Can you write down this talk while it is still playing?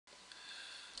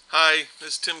Hi,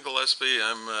 this is Tim Gillespie.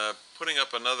 I'm putting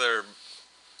up another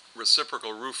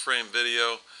reciprocal roof frame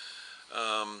video.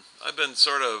 I've been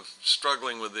sort of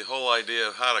struggling with the whole idea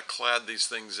of how to clad these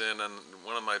things in. And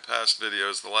one of my past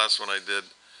videos, the last one I did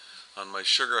on my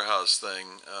sugar house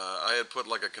thing, I had put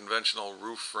like a conventional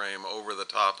roof frame over the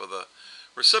top of the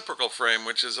reciprocal frame,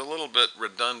 which is a little bit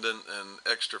redundant and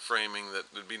extra framing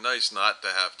that would be nice not to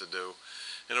have to do.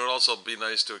 And it would also be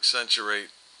nice to accentuate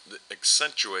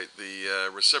the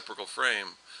reciprocal frame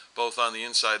both on the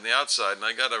inside and the outside. And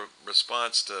I got a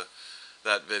response to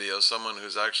that video, someone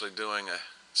who's actually doing a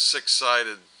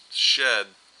six-sided shed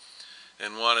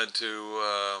and wanted to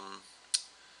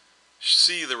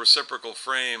see the reciprocal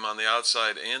frame on the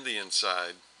outside and the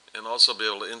inside and also be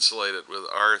able to insulate it with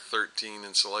R13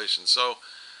 insulation. So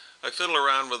I fiddled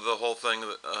around with the whole thing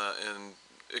and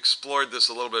explored this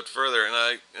a little bit further,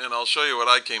 and I'll show you what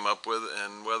I came up with,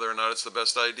 and whether or not it's the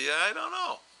best idea, I don't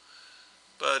know.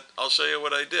 But I'll show you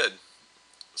what I did.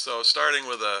 So starting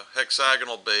with a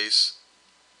hexagonal base,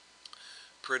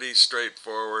 pretty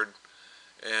straightforward,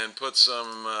 and put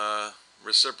some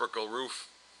reciprocal roof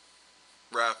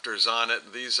rafters on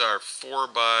it. These are 4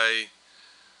 by,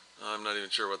 I'm not even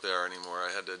sure what they are anymore.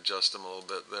 I had to adjust them a little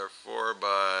bit. They're 4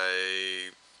 by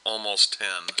almost 10.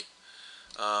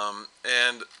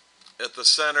 And at the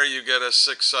center you get a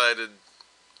six-sided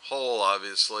hole,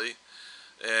 obviously,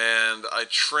 and I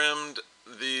trimmed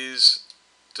these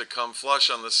to come flush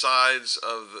on the sides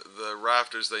of the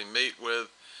rafters they mate with,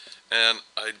 and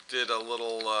I did a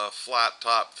little flat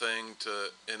top thing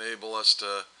to enable us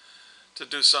to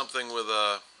do something with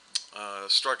a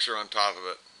structure on top of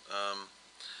it.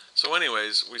 So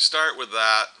anyways, we start with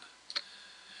that,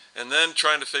 and then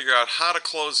trying to figure out how to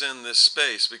close in this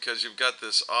space, because you've got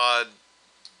this odd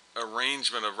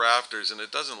arrangement of rafters and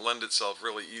it doesn't lend itself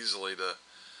really easily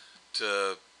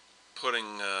to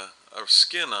putting a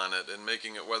skin on it and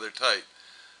making it weather tight.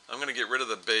 I'm going to get rid of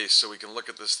the base so we can look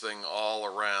at this thing all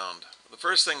around. The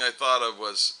first thing I thought of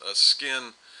was a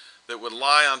skin that would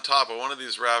lie on top of one of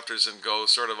these rafters and go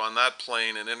sort of on that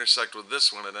plane and intersect with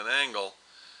this one at an angle.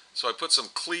 So I put some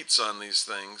cleats on these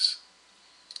things,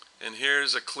 and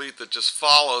here's a cleat that just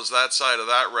follows that side of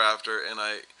that rafter, and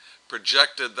I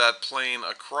projected that plane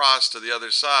across to the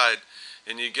other side,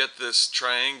 and you get this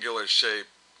triangular shape.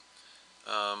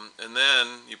 And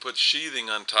then you put sheathing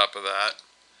on top of that,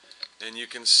 and you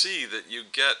can see that you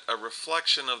get a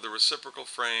reflection of the reciprocal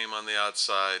frame on the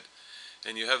outside,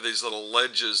 and you have these little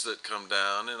ledges that come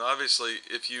down. And obviously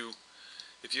if you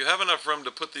have enough room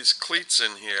to put these cleats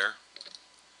in here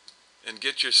and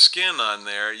get your skin on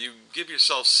there, you give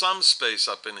yourself some space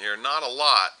up in here, not a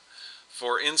lot,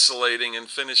 for insulating and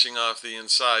finishing off the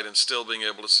inside and still being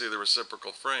able to see the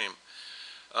reciprocal frame.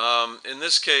 In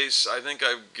this case, I think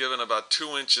I've given about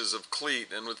 2 inches of cleat,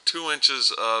 and with 2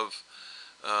 inches of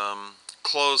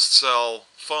closed cell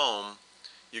foam,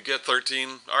 you get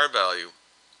 13 R value.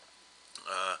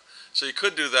 So you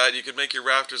could do that. You could make your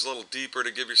rafters a little deeper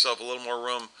to give yourself a little more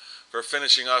room for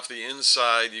finishing off the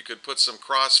inside. You could put some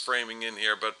cross framing in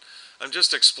here, but I'm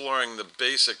just exploring the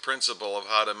basic principle of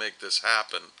how to make this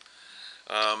happen.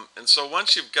 And so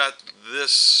once you've got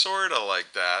this sort of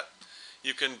like that,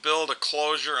 you can build a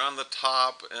closure on the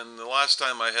top. And the last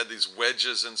time I had these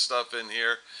wedges and stuff in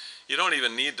here, you don't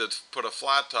even need to put a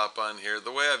flat top on here.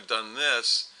 The way I've done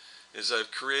this is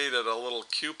I've created a little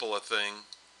cupola thing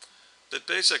that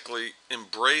basically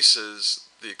embraces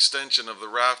the extension of the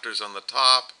rafters on the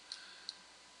top,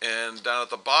 and down at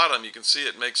the bottom you can see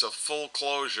it makes a full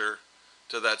closure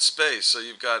to that space. So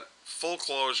you've got full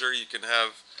closure. You can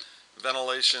have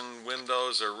ventilation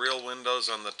windows or real windows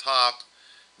on the top.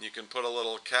 You can put a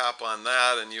little cap on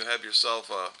that, and you have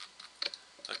yourself a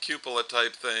cupola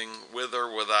type thing with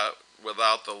or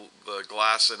without the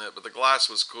glass in it. But the glass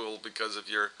was cool because if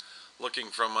you're looking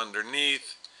from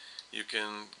underneath, you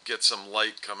can get some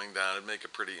light coming down and make a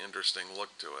pretty interesting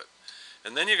look to it.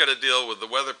 And then you got to deal with the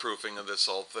weatherproofing of this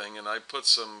whole thing, and I put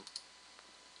some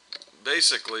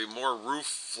basically more roof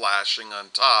flashing on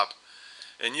top,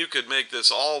 and you could make this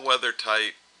all weather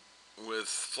tight with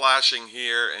flashing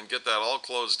here and get that all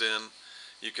closed in.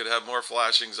 You could have more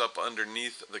flashings up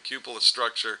underneath the cupola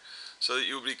structure so that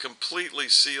you would be completely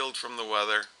sealed from the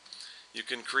weather. You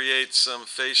can create some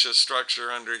fascia structure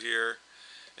under here,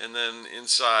 and then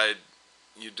inside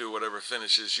you do whatever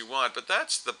finishes you want. But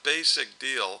that's the basic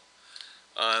deal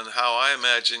on how I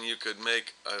imagine you could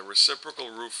make a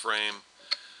reciprocal roof frame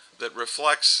that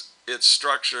reflects its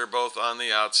structure both on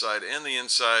the outside and the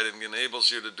inside, and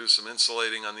enables you to do some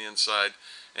insulating on the inside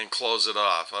and close it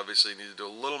off. Obviously you need to do a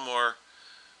little more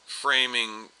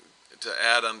framing to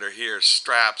add under here,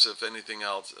 straps if anything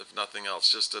else, if nothing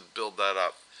else, just to build that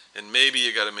up. And maybe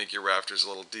you got to make your rafters a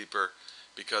little deeper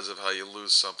because of how you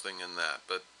lose something in that.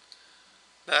 But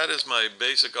that is my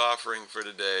basic offering for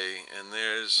today, and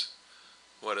there's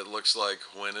what it looks like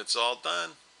when it's all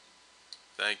done.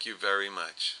 Thank you very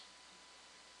much.